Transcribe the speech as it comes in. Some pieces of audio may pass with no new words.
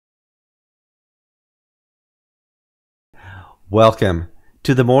Welcome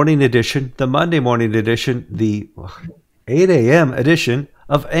to the morning edition, the Monday morning edition, the 8 a.m. edition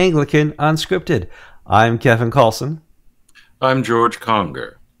of Anglican Unscripted. I'm Kevin Carlson. I'm George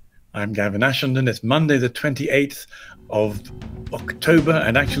Conger. I'm Gavin Ashenden. It's Monday the 28th of October,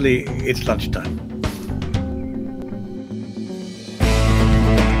 and actually it's lunchtime.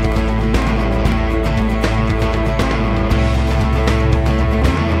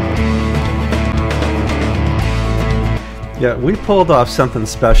 Yeah, we pulled off something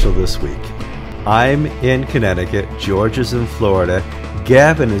special this week. I'm in Connecticut, George is in Florida,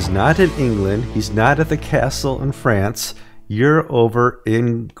 Gavin is not in England, he's not at the castle in France, you're over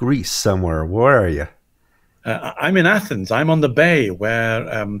in Greece somewhere. Where are you? I'm in Athens. I'm on the bay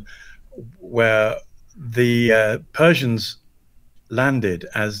where the Persians landed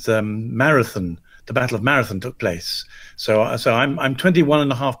as the Battle of Marathon took place. So I'm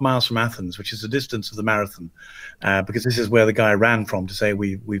 21.5 miles from Athens, which is the distance of the marathon, because this is where the guy ran from to say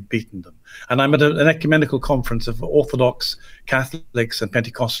we've beaten them. And I'm at an ecumenical conference of Orthodox, Catholics, and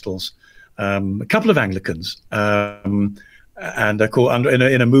Pentecostals, a couple of Anglicans, and they're called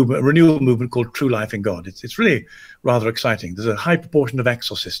in a movement, a renewal movement called True Life in God. It's really rather exciting. There's a high proportion of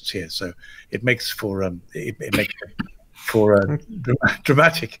exorcists here, so it makes for a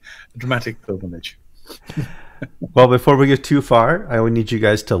dramatic pilgrimage. Well, before we get too far, I would need you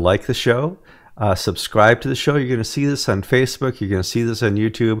guys to like the show, subscribe to the show. You're going to see this on Facebook. You're going to see this on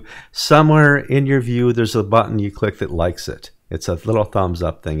YouTube. Somewhere in your view, there's a button you click that likes it. It's a little thumbs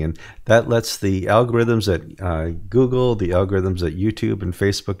up thing, and that lets the algorithms at Google, the algorithms at YouTube and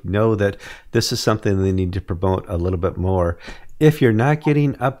Facebook know that this is something they need to promote a little bit more. If you're not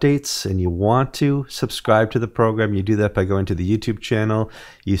getting updates and you want to subscribe to the program, you do that by going to the YouTube channel.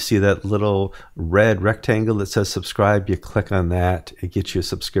 You see that little red rectangle that says subscribe. You click on that. It gets you a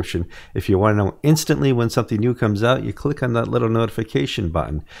subscription. If you want to know instantly when something new comes out, you click on that little notification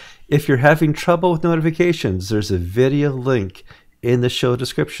button. If you're having trouble with notifications, there's a video link in the show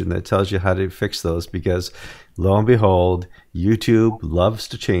description that tells you how to fix those, because lo and behold, YouTube loves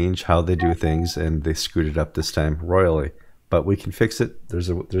to change how they do things, and they screwed it up this time royally. But we can fix it. There's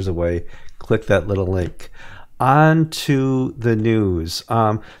a way. Click that little link. On to the news.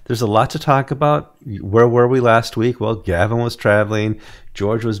 There's a lot to talk about. Where were we last week? Well, Gavin was traveling.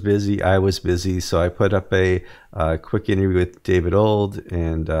 George was busy. I was busy. So I put up a quick interview with David Old,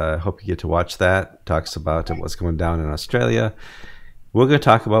 and I hope you get to watch that. Talks about what's going down in Australia. We're going to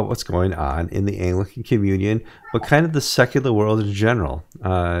talk about what's going on in the Anglican Communion, but kind of the secular world in general.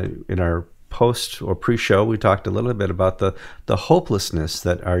 In our post or pre-show, we talked a little bit about the hopelessness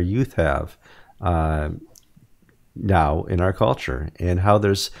that our youth have now in our culture, and how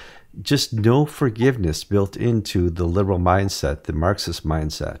there's just no forgiveness built into the liberal mindset, the Marxist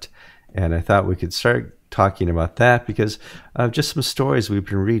mindset. And I thought we could start talking about that because of just some stories we've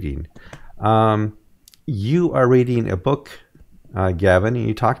been reading. You are reading a book, Gavin, and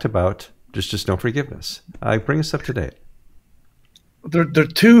you talked about just no forgiveness. Bring us up to date. There are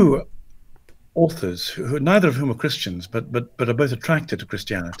two authors who neither of whom are Christians, but are both attracted to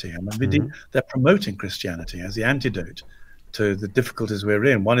Christianity. I mean, they're promoting Christianity as the antidote to the difficulties we're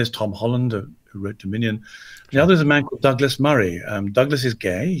in. One is Tom Holland, who wrote Dominion. The other is a man called Douglas Murray. Douglas is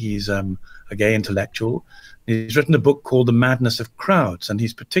gay. He's a gay intellectual. He's written a book called The Madness of Crowds, and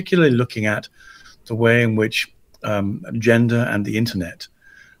he's particularly looking at the way in which gender and the internet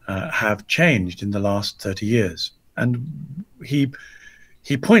have changed in the last 30 years. And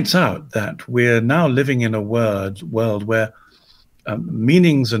he points out that we're now living in a world where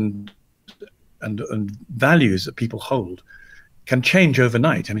meanings and values that people hold can change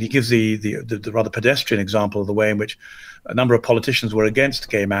overnight. I mean, he gives the rather pedestrian example of the way in which a number of politicians were against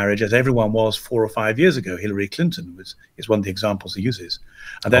gay marriage, as everyone was 4 or 5 years ago. Hillary Clinton is one of the examples he uses,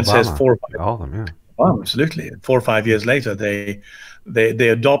 and then Obama. says 4 or 5. All of them, yeah. Oh, absolutely. 4 or 5 years later, they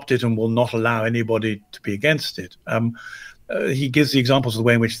adopt it and will not allow anybody to be against it. He gives the examples of the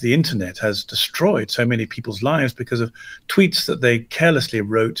way in which the internet has destroyed so many people's lives because of tweets that they carelessly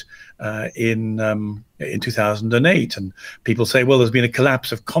wrote in 2008. And people say, well, there's been a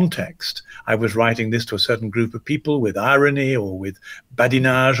collapse of context. I was writing this to a certain group of people with irony or with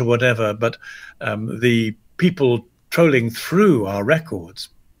badinage or whatever, but the people trolling through our records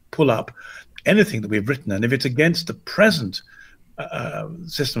pull up anything that we've written, and if it's against the present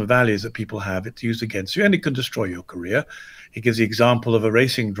system of values that people have, it's used against you, and it can destroy your career. He gives the example of a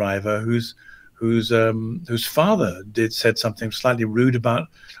racing driver whose father said something slightly rude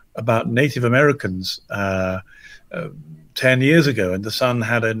about Native Americans 10 years ago, and the son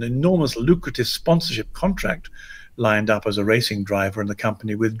had an enormous lucrative sponsorship contract lined up as a racing driver, and the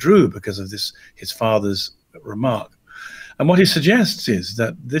company withdrew because of this his father's remark. And what he suggests is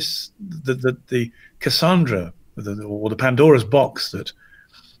that the Cassandra, or the Pandora's box that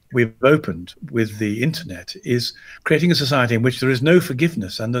we've opened with the internet, is creating a society in which there is no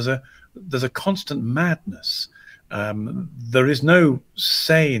forgiveness, and there's a constant madness. There is no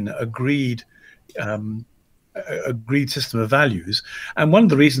sane, agreed system of values. And one of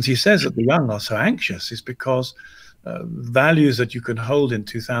the reasons he says that the young are so anxious is because values that you can hold in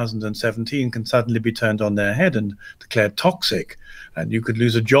 2017 can suddenly be turned on their head and declared toxic, and you could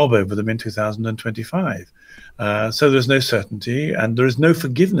lose a job over them in 2025. So there's no certainty, and there is no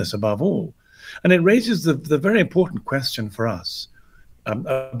forgiveness above all. And it raises the very important question for us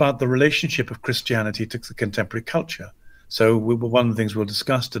about the relationship of Christianity to the contemporary culture. So one of the things we'll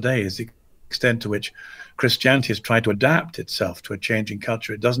discuss today is the extent to which Christianity has tried to adapt itself to a changing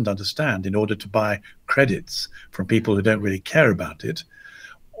culture it doesn't understand in order to buy credits from people who don't really care about it,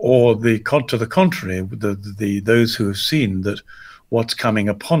 or to the contrary, those who have seen that what's coming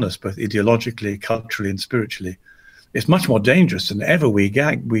upon us, both ideologically, culturally, and spiritually, is much more dangerous than ever we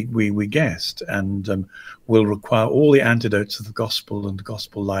guessed, and will require all the antidotes of the gospel and the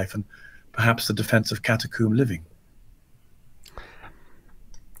gospel life, and perhaps the defense of catacomb living.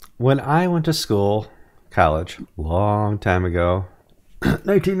 When I went to school, college, long time ago,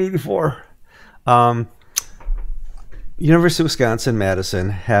 1984, University of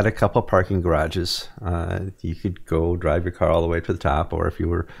Wisconsin-Madison had a couple parking garages. You could go drive your car all the way to the top, or if you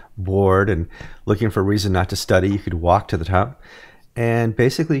were bored and looking for a reason not to study, you could walk to the top. And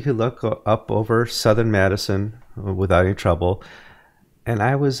basically, you could look up over southern Madison without any trouble. And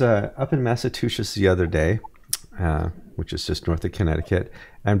I was up in Massachusetts the other day, which is just north of Connecticut.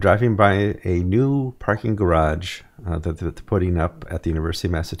 I'm driving by a new parking garage that they're putting up at the University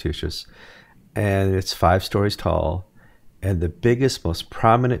of Massachusetts. And it's 5 stories tall. And the biggest, most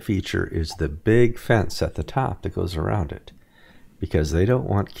prominent feature is the big fence at the top that goes around it, because they don't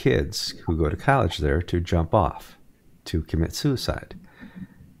want kids who go to college there to jump off, to commit suicide.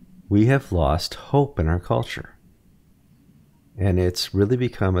 We have lost hope in our culture. And it's really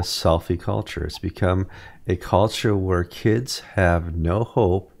become a selfie culture. It's become a culture where kids have no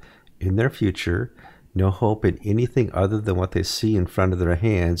hope in their future, no hope in anything other than what they see in front of their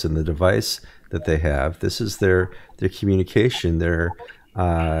hands and the device that they have. This is their communication. The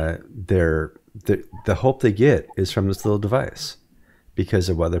hope they get is from this little device, because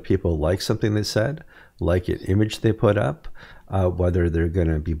of whether people like something they said, like an image they put up, whether they're going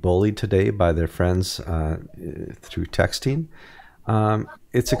to be bullied today by their friends through texting.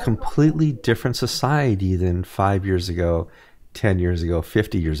 It's a completely different society than 5 years ago, 10 years ago,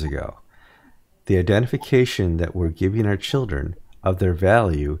 50 years ago. The identification that we're giving our children of their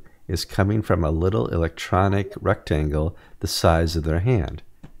value is coming from a little electronic rectangle the size of their hand.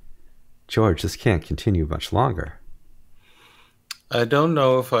 George, this can't continue much longer. I don't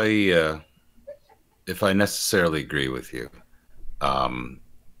know if I necessarily agree with you.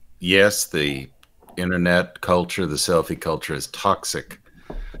 Yes, the internet culture, the selfie culture is toxic,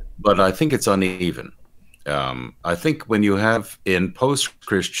 but I think it's uneven. I think when you have in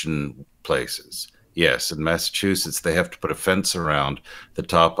post-Christian places, yes, in Massachusetts, they have to put a fence around the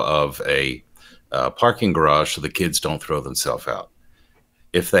top of a parking garage so the kids don't throw themselves out.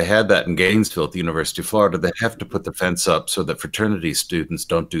 If they had that in Gainesville at the University of Florida, they'd have to put the fence up so that fraternity students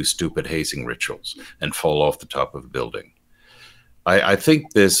don't do stupid hazing rituals and fall off the top of a building. I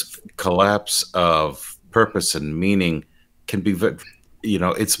think this collapse of purpose and meaning can be,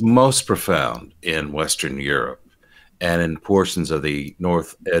 it's most profound in Western Europe and in portions of the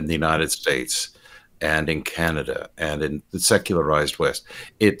North and the United States and in Canada and in the secularized West.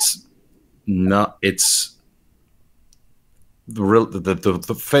 It's the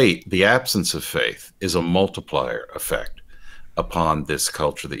faith, the absence of faith is a multiplier effect upon this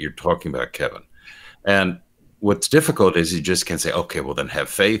culture that you're talking about, Kevin. And what's difficult is you just can't say, okay, well then have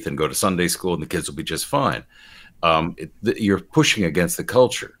faith and go to Sunday school and the kids will be just fine. You're pushing against the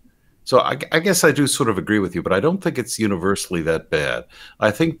culture. So I guess I do sort of agree with you, but I don't think it's universally that bad.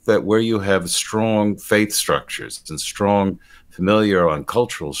 I think that where you have strong faith structures and strong familiar and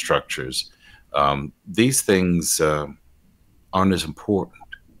cultural structures, these things aren't as important.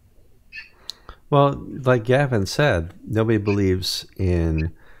 Well, like Gavin said, nobody believes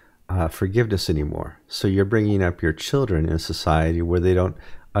in forgiveness anymore. So you're bringing up your children in a society where they don't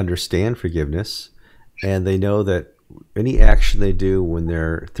understand forgiveness, and they know that any action they do when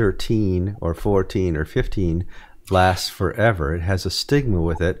they're 13 or 14 or 15 lasts forever. It has a stigma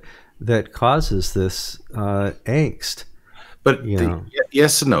with it that causes this angst. But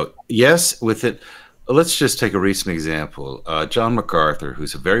yes and no. Yes, with it. Let's just take a recent example. John MacArthur,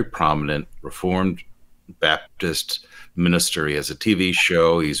 who's a very prominent Reformed Baptist minister. He has a TV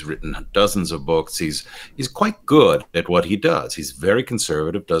show. He's written dozens of books. He's quite good at what he does. He's very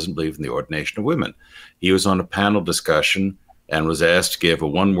conservative, doesn't believe in the ordination of women. He was on a panel discussion and was asked to give a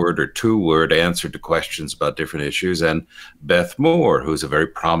one-word or two-word answer to questions about different issues. And Beth Moore, who's a very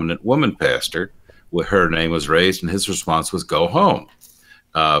prominent woman pastor, her name was raised, and his response was, "Go home."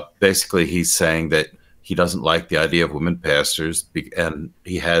 Basically, he's saying that he doesn't like the idea of women pastors, and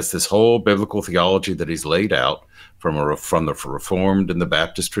he has this whole biblical theology that he's laid out from the Reformed and the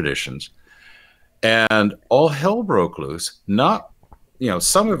Baptist traditions. And all hell broke loose. Not,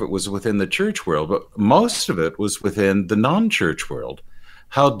 some of it was within the church world, but most of it was within the non-church world.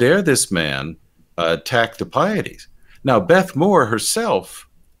 How dare this man attack the pieties? Now, Beth Moore herself,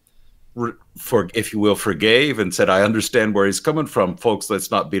 if you will, forgave and said, "I understand where he's coming from. Folks,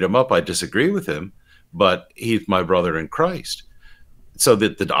 let's not beat him up. I disagree with him, but he's my brother in Christ." So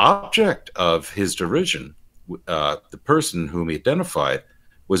that the object of his derision, the person whom he identified,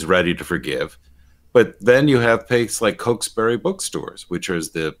 was ready to forgive. But then you have places like Cokesbury Bookstores, which is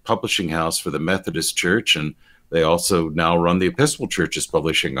the publishing house for the Methodist Church, and they also now run the Episcopal Church's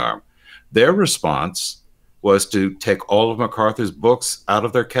publishing arm. Their response was to take all of MacArthur's books out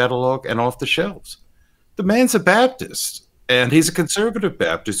of their catalog and off the shelves. The man's a Baptist, and he's a conservative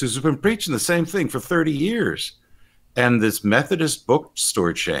Baptist who's been preaching the same thing for 30 years. And this Methodist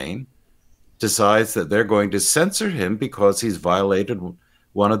bookstore chain decides that they're going to censor him because he's violated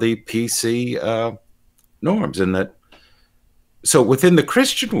one of the PC norms. And that, so within the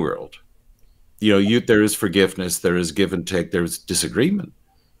Christian world, there is forgiveness, there is give and take, there's disagreement.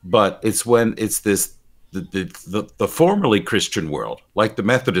 But it's when it's this the formerly Christian world, like the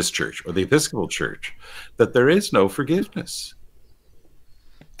Methodist Church or the Episcopal Church, that there is no forgiveness.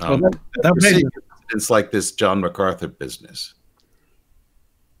 It's like this John MacArthur business.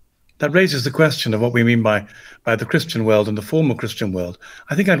 That raises the question of what we mean by the Christian world and the former Christian world.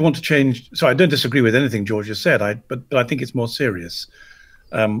 I think I'd want to change. So I don't disagree with anything George has said, but I think it's more serious.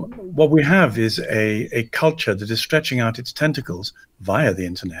 What we have is a culture that is stretching out its tentacles via the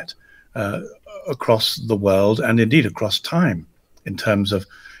internet across the world and indeed across time, in terms of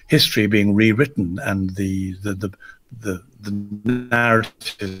history being rewritten and the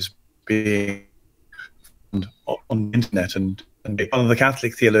narratives being on the internet. And one of the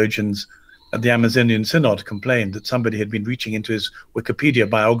Catholic theologians at the Amazonian Synod complained that somebody had been reaching into his Wikipedia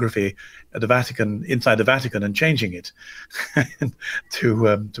biography at the Vatican, inside the Vatican, and changing it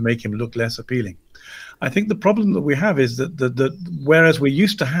to make him look less appealing. I think the problem that we have is that whereas we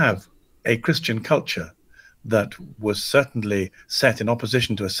used to have a Christian culture that was certainly set in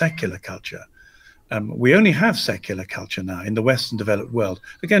opposition to a secular culture, we only have secular culture now in the Western developed world.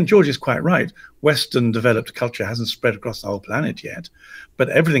 Again, George is quite right. Western developed culture hasn't spread across the whole planet yet, but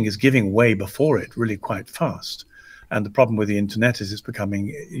everything is giving way before it really quite fast. And the problem with the internet is it's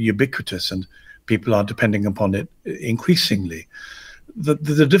becoming ubiquitous and people are depending upon it increasingly.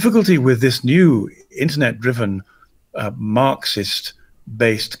 The difficulty with this new internet-driven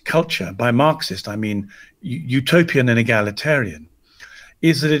Marxist-based culture, by Marxist I mean utopian and egalitarian,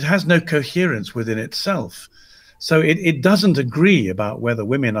 is that it has no coherence within itself. So it doesn't agree about whether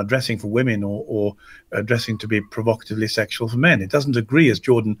women are dressing for women or dressing to be provocatively sexual for men. It doesn't agree, as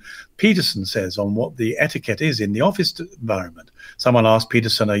Jordan Peterson says, on what the etiquette is in the office environment. Someone asked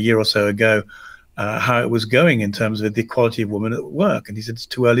Peterson a year or so ago how it was going in terms of the equality of women at work. And he said, it's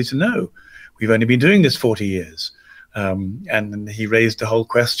too early to know. We've only been doing this 40 years. And he raised a whole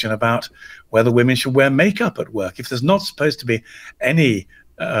question about whether women should wear makeup at work. If there's not supposed to be any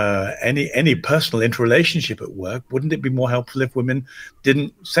personal interrelationship at work, wouldn't it be more helpful if women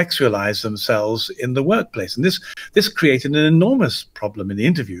didn't sexualize themselves in the workplace? And this created an enormous problem in the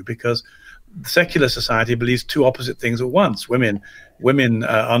interview, because the secular society believes two opposite things at once. Women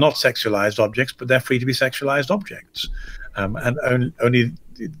are not sexualized objects, but they're free to be sexualized objects, and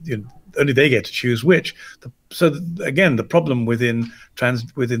only they get to choose which. Again, the problem within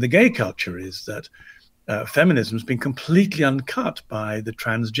the gay culture is that feminism has been completely uncut by the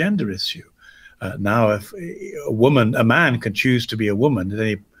transgender issue. Now, if a man can choose to be a woman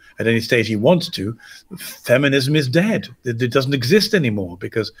at any stage he wants to, feminism is dead. It doesn't exist anymore,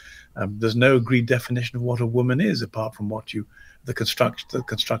 because there's no agreed definition of what a woman is apart from the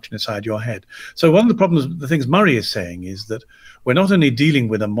construction inside your head. So one of the problems, the things Murray is saying, is that we're not only dealing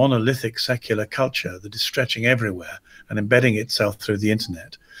with a monolithic secular culture that is stretching everywhere and embedding itself through the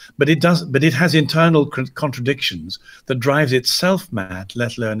internet, but it has internal contradictions that drives itself mad,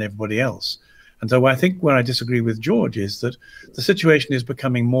 let alone everybody else. And so I think where I disagree with George is that the situation is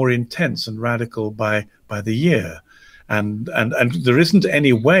becoming more intense and radical by the year. And there isn't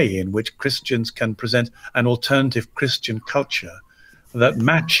any way in which Christians can present an alternative Christian culture that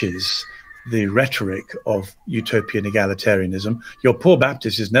matches the rhetoric of utopian egalitarianism. Your Poor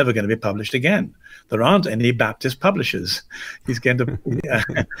Baptist is never going to be published again. There aren't any Baptist publishers. He's going to,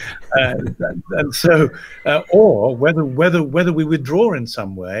 and so, or whether we withdraw in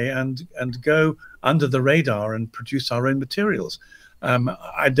some way and go under the radar and produce our own materials.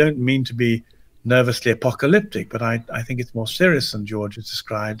 I don't mean to be nervously apocalyptic, but I think it's more serious than George has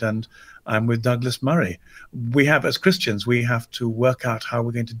described, and I'm with Douglas Murray. We have, as Christians, we have to work out how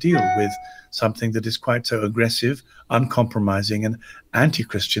we're going to deal with something that is quite so aggressive, uncompromising, and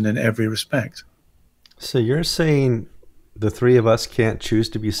anti-Christian in every respect. So you're saying the three of us can't choose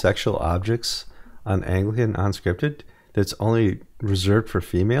to be sexual objects on Anglican Unscripted? That's only reserved for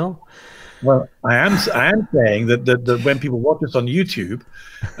female? Well, I am saying that when people watch us on YouTube,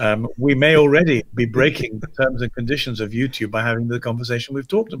 we may already be breaking the terms and conditions of YouTube by having the conversation we've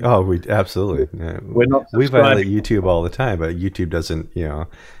talked about. Oh, we absolutely. Yeah. We violate YouTube all the time, but YouTube doesn't,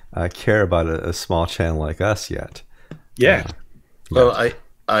 care about a small channel like us yet. Yeah. Well,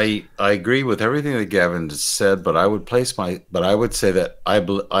 I agree with everything that Gavin just said, but I would say that I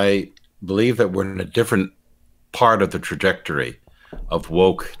believe that we're in a different part of the trajectory of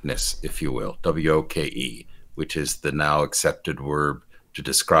wokeness, if you will, W-O-K-E, which is the now accepted word to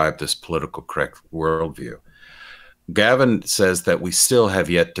describe this political correct worldview. Gavin says that we still have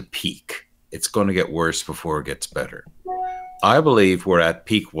yet to peak. It's going to get worse before it gets better. I believe we're at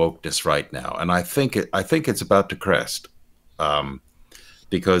peak wokeness right now, and I think it's about to crest,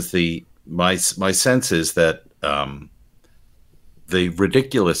 because my sense is that the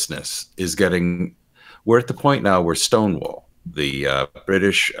ridiculousness is getting. We're at the point now where Stonewall, the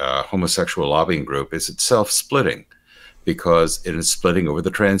British homosexual lobbying group, is itself splitting, because it is splitting over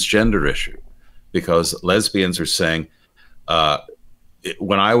the transgender issue, because lesbians are saying,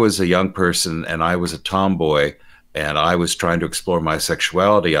 when I was a young person and I was a tomboy and I was trying to explore my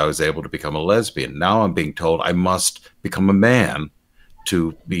sexuality, I was able to become a lesbian. Now I'm being told I must become a man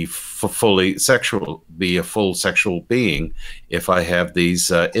to be fully sexual, be a full sexual being if I have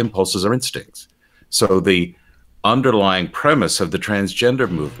these impulses or instincts. So the underlying premise of the transgender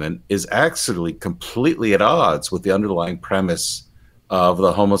movement is actually completely at odds with the underlying premise of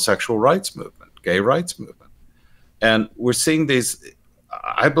the homosexual rights movement, gay rights movement. And we're seeing these.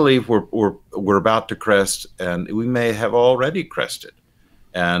 I believe we're about to crest, and we may have already crested.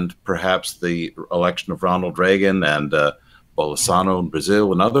 And perhaps the election of Ronald Reagan and Bolsonaro in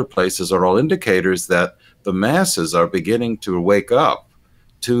Brazil and other places are all indicators that the masses are beginning to wake up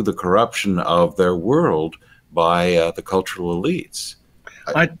to the corruption of their world by the cultural elites.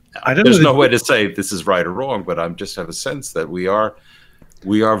 I don't There's no way to say this is right or wrong, but I just have a sense that we are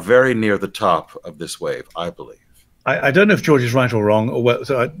very near the top of this wave, I believe. I don't know if George is right or wrong, or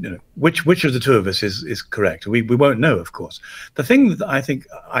which of the two of us is correct. We won't know, of course. The thing that I think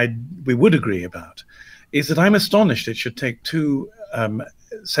we would agree about is that I'm astonished it should take two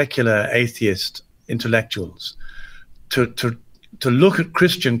secular atheist intellectuals to look at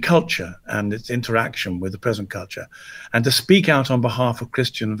Christian culture and its interaction with the present culture, and to speak out on behalf of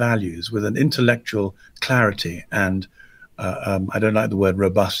Christian values with an intellectual clarity and I don't like the word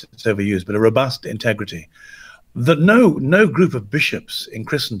robust, it's overused, but a robust integrity that no group of bishops in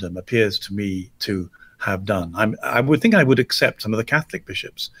Christendom appears to me to have done. I would think I would accept some of the Catholic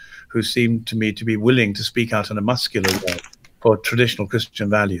bishops who seem to me to be willing to speak out in a muscular way for traditional Christian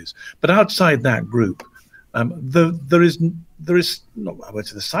values. But outside that group, there is not, I won't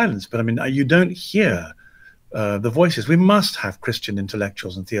say the silence, but I mean, you don't hear the voices. We must have Christian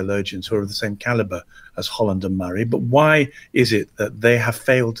intellectuals and theologians who are of the same caliber as Holland and Murray. But why is it that they have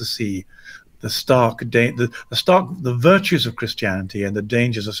failed to see the virtues of Christianity and the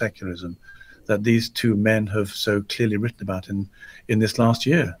dangers of secularism that these two men have so clearly written about in this last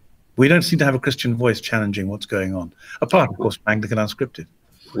year? We don't seem to have a Christian voice challenging what's going on, apart, of course, from Anglican Unscripted.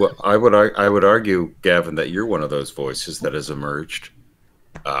 Well, I would argue, Gavin, that you're one of those voices that has emerged.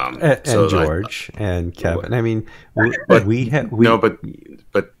 And George and Kevin. I mean, but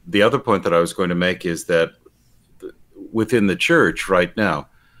the other point that I was going to make is that within the church right now,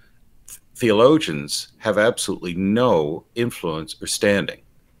 theologians have absolutely no influence or standing.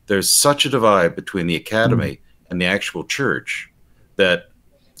 There's such a divide between the academy and the actual church that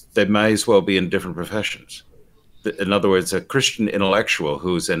they may as well be in different professions. In other words, a Christian intellectual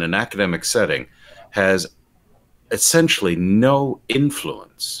who's in an academic setting has essentially no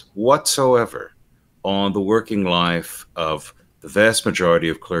influence whatsoever on the working life of the vast majority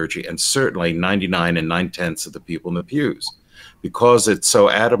of clergy, and certainly 99 9/10 of the people in the pews, because it's so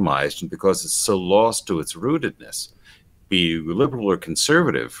atomized and because it's so lost to its rootedness. be liberal or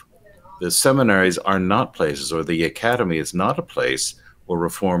conservative, the seminaries are not places, or the academy is not a place where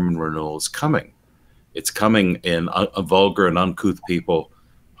reform and renewal is coming. It's coming in a vulgar and uncouth people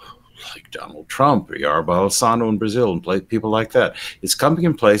like Donald Trump or Jair Bolsonaro in Brazil and people like that. It's coming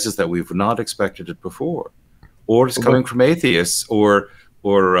in places that we've not expected it before. Or it's coming from atheists or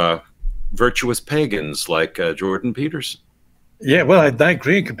virtuous pagans like Jordan Peterson. Yeah, well, I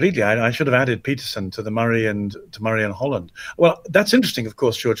agree completely. I should have added Peterson to Murray and Holland. Well, that's interesting, of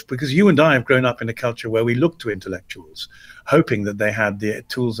course, George, because you and I have grown up in a culture where we look to intellectuals, hoping that they had the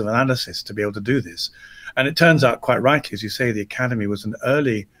tools of analysis to be able to do this. And it turns out, quite rightly, as you say, the academy was an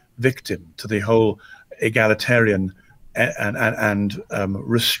early victim to the whole egalitarian and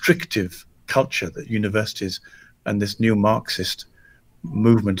restrictive culture that universities and this new Marxist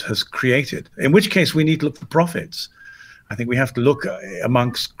movement has created. In which case, we need to look for prophets. I think we have to look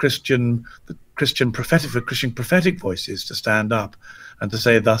amongst Christian prophetic voices to stand up and to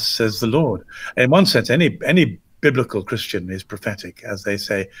say, "Thus says the Lord." In one sense, any biblical Christian is prophetic, as they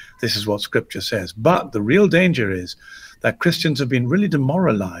say, this is what Scripture says. But the real danger is that Christians have been really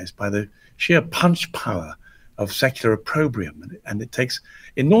demoralized by the sheer punch power of secular opprobrium, and it takes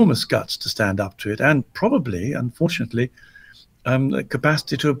enormous guts to stand up to it, and probably, unfortunately, the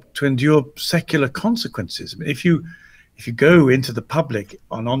capacity to endure secular consequences. I mean, if you go into the public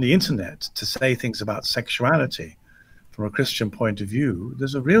on the internet to say things about sexuality from a Christian point of view,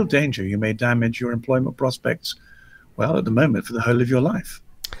 there's a real danger you may damage your employment prospects, well, at the moment, for the whole of your life.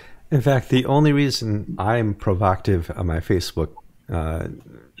 In fact, the only reason I'm provocative on my Facebook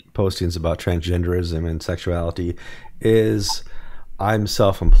postings about transgenderism and sexuality is I'm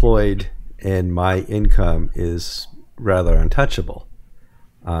self-employed and my income is rather untouchable.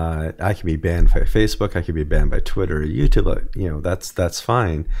 I can be banned by Facebook, I can be banned by Twitter or YouTube, you know, that's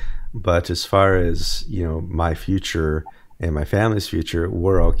fine. But as far as, you know, my future and my family's future,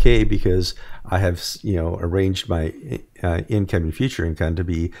 we're okay because I have, you know, arranged my income and future income to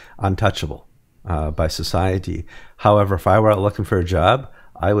be untouchable by society. However, if I were out looking for a job,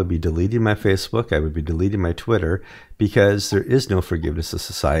 I would be deleting my Facebook, I would be deleting my Twitter, because there is no forgiveness of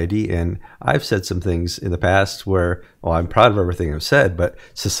society. And I've said some things in the past where, well, I'm proud of everything I've said, but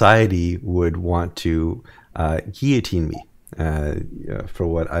society would want to guillotine me for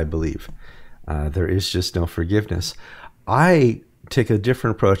what I believe. There is just no forgiveness. I take a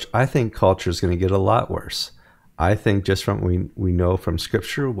different approach. I think culture is going to get a lot worse. I think just from what we know from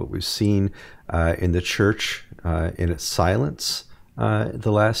Scripture, what we've seen in the church in its silence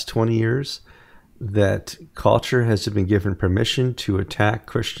the last 20 years, that culture has been given permission to attack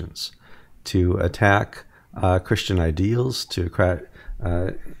Christians, to attack Christian ideals,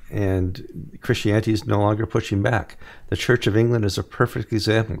 and Christianity is no longer pushing back. The Church of England is a perfect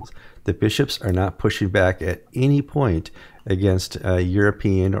example. The bishops are not pushing back at any point against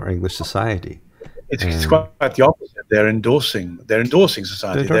European or English society. It's quite the opposite. They're endorsing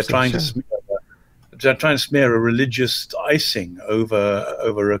society. They're trying to smear a religious icing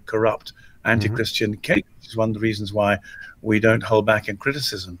over a corrupt anti-Christian cake, which is one of the reasons why we don't hold back in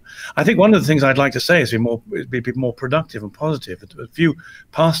criticism. I think one of the things I'd like to say is be more productive and positive. A few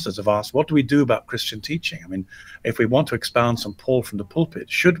pastors have asked, what do we do about Christian teaching? I mean, if we want to expound some Paul from the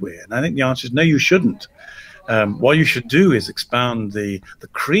pulpit, should we? And I think the answer is no, you shouldn't. What you should do is expound the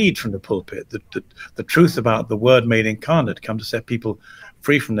creed from the pulpit, the truth about the Word made incarnate, come to set people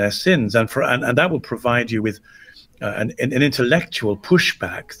free from their sins, and that will provide you with an intellectual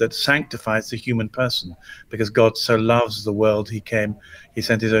pushback that sanctifies the human person, because God so loves the world, he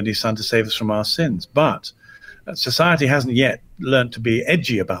sent his only Son to save us from our sins. But society hasn't yet learned to be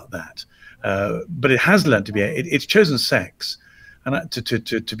edgy about that, but it has learned to be. It's chosen sex and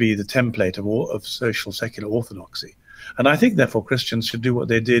to be the template of social secular orthodoxy. And I think, therefore, Christians should do what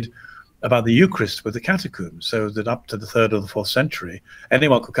they did about the Eucharist with the catechism, so that up to the 3rd or the 4th century,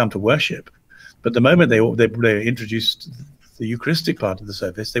 anyone could come to worship. But the moment they introduced the Eucharistic part of the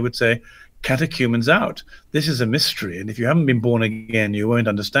service, they would say, catechumens out. This is a mystery, and if you haven't been born again, you won't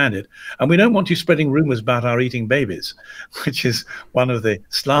understand it. And we don't want you spreading rumors about our eating babies, which is one of the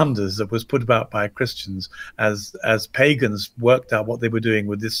slanders that was put about by Christians as pagans worked out what they were doing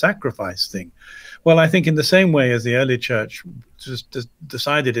with this sacrifice thing. Well, I think in the same way as the early church just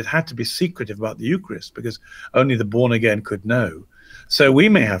decided it had to be secretive about the Eucharist because only the born again could know, so we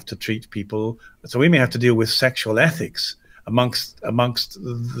may have to we may have to deal with sexual ethics amongst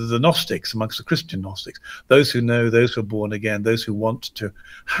the Gnostics, amongst the Christian Gnostics, those who know, those who are born again, those who want to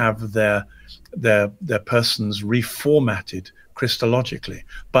have their persons reformatted Christologically,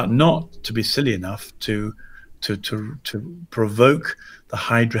 but not to be silly enough to to provoke the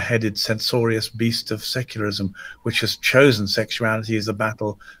hydra-headed censorious beast of secularism, which has chosen sexuality as a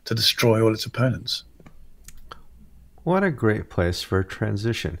battle to destroy all its opponents. What a great place for a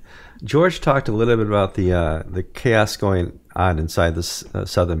transition. George talked a little bit about the chaos going on inside the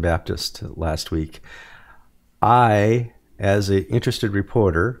Southern Baptist last week. I, as an interested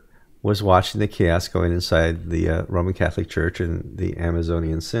reporter, was watching the chaos going inside the Roman Catholic Church and the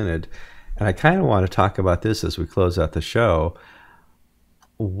Amazonian Synod. And I kind of want to talk about this as we close out the show.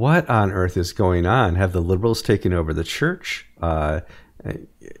 What on earth is going on? Have the liberals taken over the church?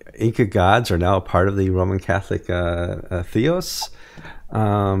 Inca gods are now a part of the Roman Catholic theos.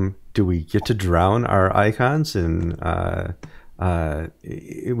 Do we get to drown our icons? And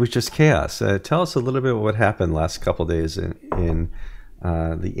it was just chaos. Tell us a little bit about what happened last couple of days in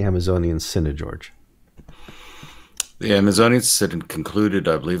the Amazonian Synod, George. The Amazonian Synod concluded,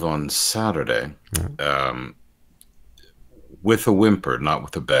 I believe, on Saturday, with a whimper, not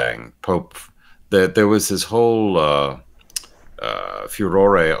with a bang. There was this whole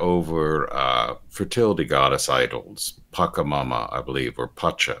furore over fertility goddess idols, Pachamama, I believe, or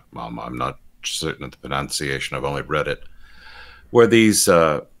Pachamama. I'm not certain of the pronunciation. I've only read it. Where these,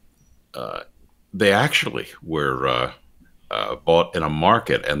 they actually were bought in a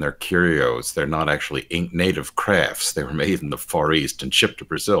market, and they're curios. They're not actually native crafts. They were made in the Far East and shipped to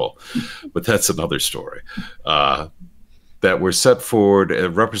Brazil, but that's another story. That were set forward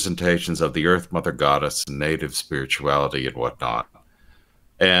representations of the Earth Mother Goddess and native spirituality and whatnot.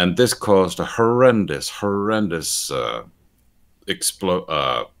 And this caused a horrendous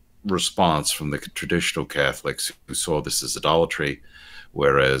response from the traditional Catholics, who saw this as idolatry,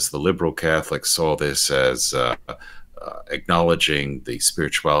 whereas the liberal Catholics saw this as acknowledging the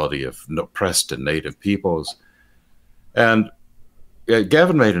spirituality of oppressed and native peoples. And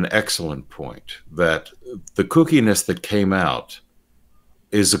Gavin made an excellent point that the kookiness that came out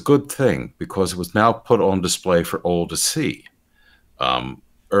is a good thing because it was now put on display for all to see.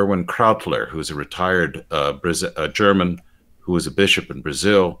 Erwin Krautler, who's a retired German who was a bishop in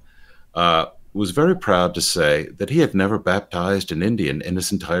Brazil, was very proud to say that he had never baptized an Indian in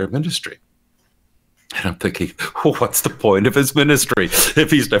his entire ministry. And I'm thinking, well, what's the point of his ministry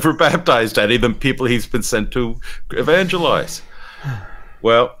if he's never baptized any of the people he's been sent to evangelize?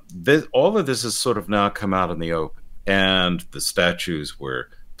 Well, all of this has sort of now come out in the open, and the statues were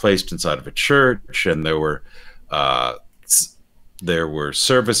placed inside of a church, and there were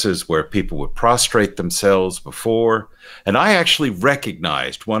services where people would prostrate themselves before. And I actually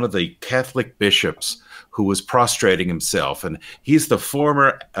recognized one of the Catholic bishops who was prostrating himself, and he's the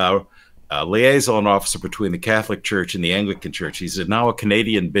former liaison officer between the Catholic Church and the Anglican Church. He's now a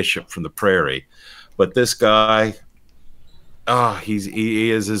Canadian bishop from the Prairie, but this guy,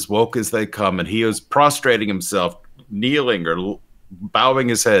 he is as woke as they come, and he is prostrating himself, kneeling or bowing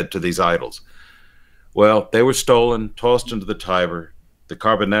his head to these idols. Well, they were stolen, tossed into the Tiber. The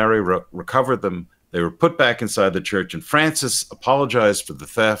Carbonari recovered them. They were put back inside the church, and Francis apologized for the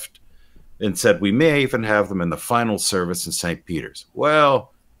theft and said, we may even have them in the final service in St. Peter's.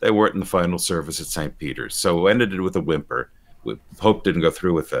 Well, they weren't in the final service at St. Peter's, so we ended it with a whimper. We hope didn't go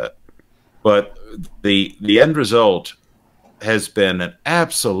through with that. But the end result has been an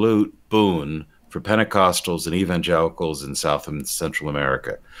absolute boon for Pentecostals and evangelicals in South and Central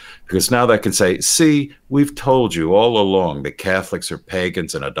America, because now they can say, see, we've told you all along that Catholics are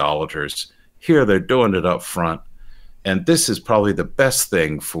pagans and idolaters. Here they're doing it up front, and this is probably the best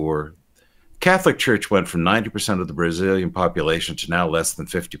thing for Catholic Church. Went from 90% of the Brazilian population to now less than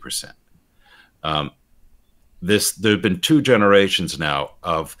 50%. There have been 2 generations now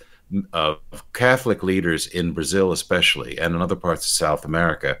of Catholic leaders in Brazil especially, and in other parts of South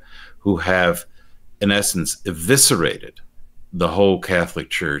America, who have, in essence, eviscerated the whole Catholic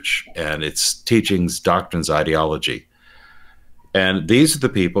Church and its teachings, doctrines, ideology. And these are the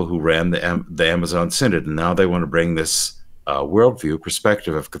people who ran the Amazon Synod, and now they want to bring this worldview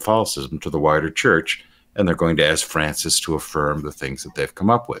perspective of Catholicism to the wider church, and they're going to ask Francis to affirm the things that they've come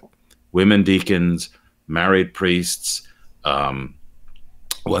up with. Women deacons, married priests.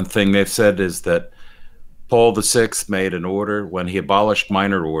 One thing they've said is that Paul VI made an order when he abolished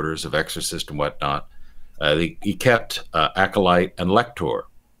minor orders of exorcist and whatnot. He kept acolyte and lector,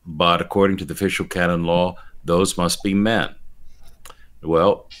 but according to the official canon law, those must be men.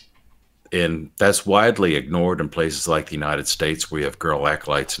 Well, that's widely ignored in places like the United States, where you have girl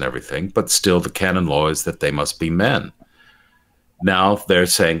acolytes and everything, but still the canon law is that they must be men. Now they're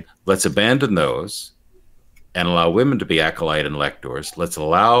saying, let's abandon those and allow women to be acolyte and lectors. Let's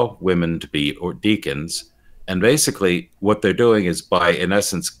allow women to be deacons. And basically what they're doing is by, in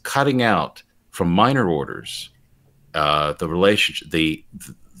essence, cutting out from minor orders the relationship, the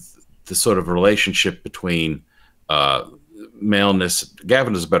sort of relationship between maleness.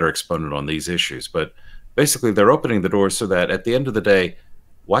 Gavin is a better exponent on these issues, but basically they're opening the doors so that at the end of the day,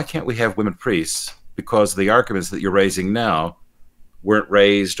 why can't we have women priests? Because the arguments that you're raising now weren't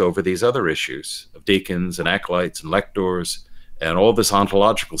raised over these other issues of deacons and acolytes and lectors and all this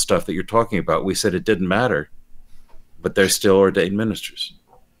ontological stuff that you're talking about. We said it didn't matter, but they're still ordained ministers.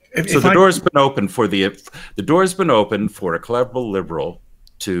 So the door's been open for the door's been open for a clever liberal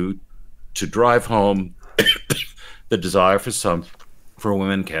to drive home the desire for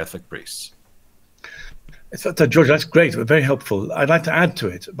women Catholic priests. So, George, that's great, very helpful. I'd like to add to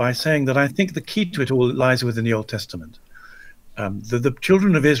it by saying that I think the key to it all lies within the Old Testament. The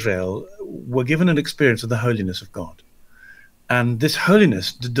children of Israel were given an experience of the holiness of God. And this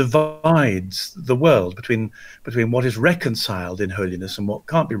holiness divides the world between what is reconciled in holiness and what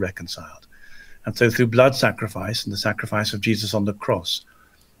can't be reconciled. And so through blood sacrifice and the sacrifice of Jesus on the cross,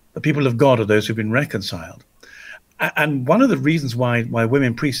 the people of God are those who've been reconciled. And one of the reasons why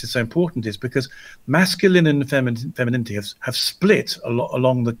women priests is so important is because masculine and femininity have split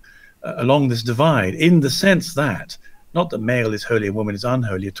along this divide, in the sense that, not that male is holy and woman is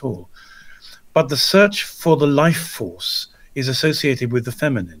unholy at all, but the search for the life force is associated with the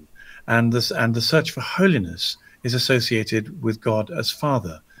feminine, and the search for holiness is associated with God as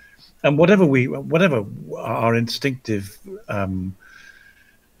Father. And whatever our instinctive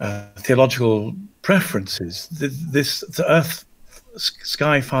theological preferences, the earth,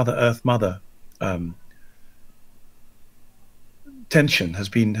 sky father, earth mother tension has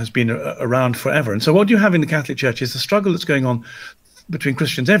been around forever. And so what you have in the Catholic Church is the struggle that's going on between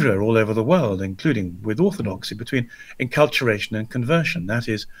Christians everywhere, all over the world, including with Orthodoxy, between enculturation and conversion. That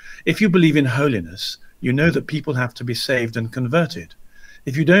is, if you believe in holiness, you know that people have to be saved and converted.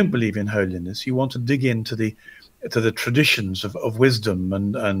 If you don't believe in holiness, you want to dig into the traditions of wisdom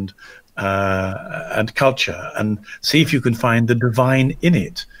and culture and see if you can find the divine in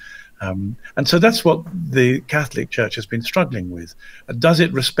it. And so that's what the Catholic Church has been struggling with. Does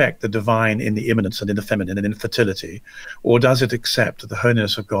it respect the divine in the immanence and in the feminine and in fertility, or does it accept the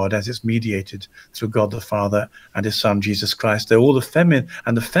holiness of God as it's mediated through God the Father and his Son Jesus Christ? Though all the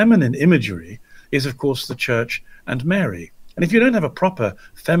feminine imagery is, of course, the Church and Mary. And if you don't have a proper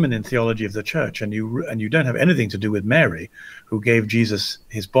feminine theology of the Church, and you don't have anything to do with Mary, who gave Jesus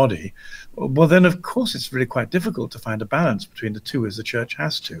his body, well, then of course it's really quite difficult to find a balance between the two, as the Church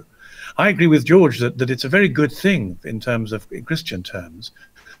has to. I agree with George that it's a very good thing in Christian terms,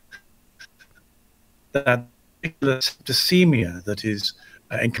 that septicemia that is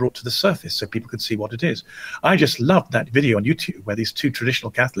brought to the surface so people can see what it is. I just loved that video on YouTube where these two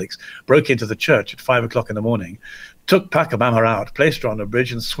traditional Catholics broke into the church at 5 o'clock in the morning, took Pachamama out, placed her on a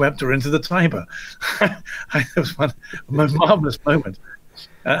bridge and swept her into the Tiber. It was a marvelous moment.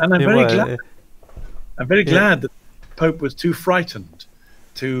 And I'm very glad that the Pope was too frightened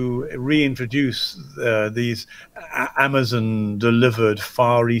to reintroduce these Amazon-delivered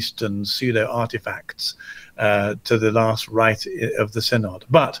Far Eastern pseudo-artifacts to the last rite of the Synod.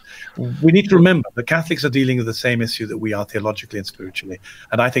 But we need to remember that Catholics are dealing with the same issue that we are theologically and spiritually,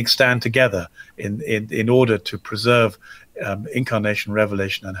 and I think stand together in order to preserve incarnation,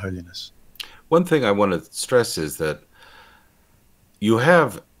 revelation, and holiness. One thing I want to stress is that you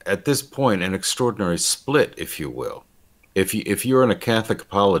have, at this point, an extraordinary split, if you will. If you're a Catholic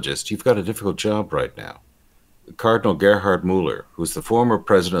apologist, you've got a difficult job right now. Cardinal Gerhard Müller, who's the former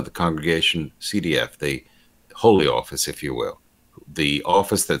president of the congregation CDF, the Holy Office, if you will, the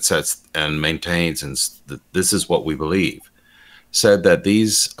office that sets and maintains, and this is what we believe, said that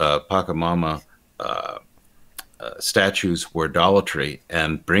these Pachamama statues were idolatry,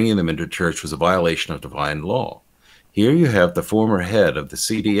 and bringing them into church was a violation of divine law. Here you have the former head of the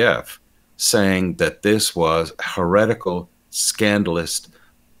CDF saying that this was a heretical, scandalous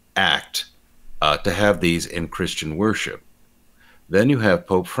act to have these in Christian worship. Then you have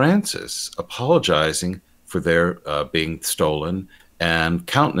Pope Francis apologizing for their being stolen and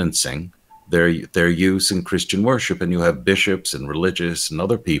countenancing their use in Christian worship. And you have bishops and religious and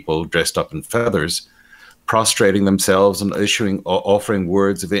other people dressed up in feathers prostrating themselves and offering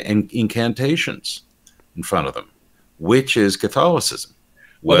words of incantations in front of them, which is Catholicism.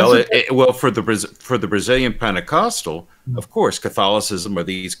 Well, for the Brazilian Pentecostal, of course, Catholicism are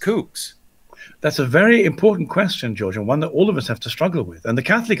these kooks. That's a very important question, George, and one that all of us have to struggle with. And the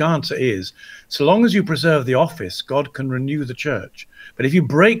Catholic answer is, so long as you preserve the office, God can renew the church. But if you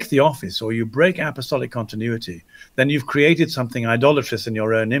break the office or you break apostolic continuity, then you've created something idolatrous in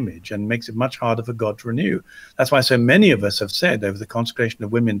your own image and makes it much harder for God to renew. That's why so many of us have said over the consecration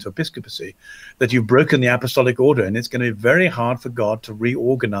of women to episcopacy that you've broken the apostolic order, and it's going to be very hard for God to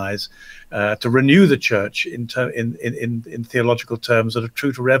reorganize, to renew the church in theological terms that are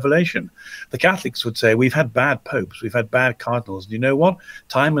true to Revelation. The Catholics would say, we've had bad popes, we've had bad cardinals, and you know what?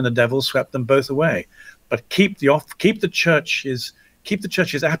 Time and the devil swept them both away. But keep the church's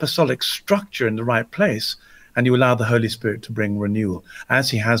apostolic structure in the right place, and you allow the Holy Spirit to bring renewal, as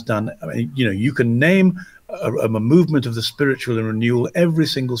he has done. I mean, you know, you can name a movement of the spiritual and renewal every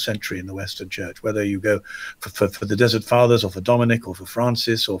single century in the Western Church, whether you go for the Desert Fathers or for Dominic or for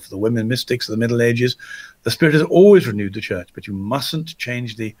Francis or for the women mystics of the Middle Ages. The Spirit has always renewed the church, but you mustn't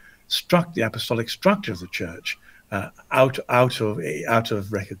change the apostolic structure of the church out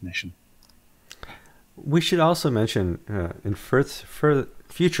of recognition. We should also mention in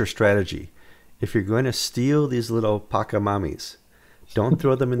future strategy, if you're going to steal these little pacamamis, don't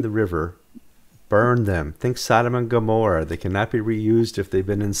throw them in the river, burn them. Think Sodom and Gomorrah. They cannot be reused if they've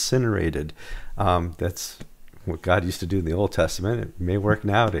been incinerated. That's what God used to do in the Old Testament. It may work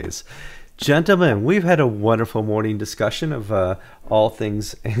nowadays. Gentlemen, we've had a wonderful morning discussion of all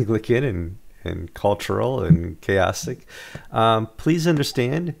things Anglican and cultural and chaotic. Please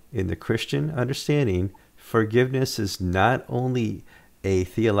understand, in the Christian understanding, forgiveness is not only a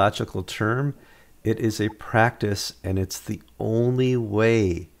theological term, it is a practice, and it's the only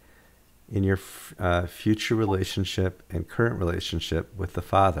way in your future relationship and current relationship with the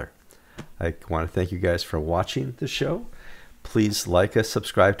Father. I want to thank you guys for watching the show. Please like us,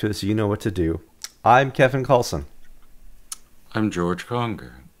 subscribe to us. You know what to do. I'm Kevin Carlson. I'm George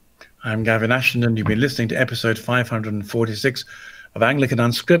Conger. I'm Gavin Ashton, and you've been listening to episode 546 of Anglican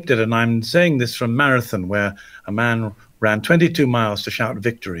Unscripted, and I'm saying this from Marathon, where a man ran 22 miles to shout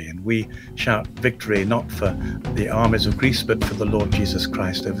victory, and we shout victory not for the armies of Greece, but for the Lord Jesus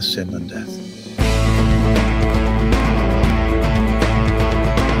Christ over sin and death.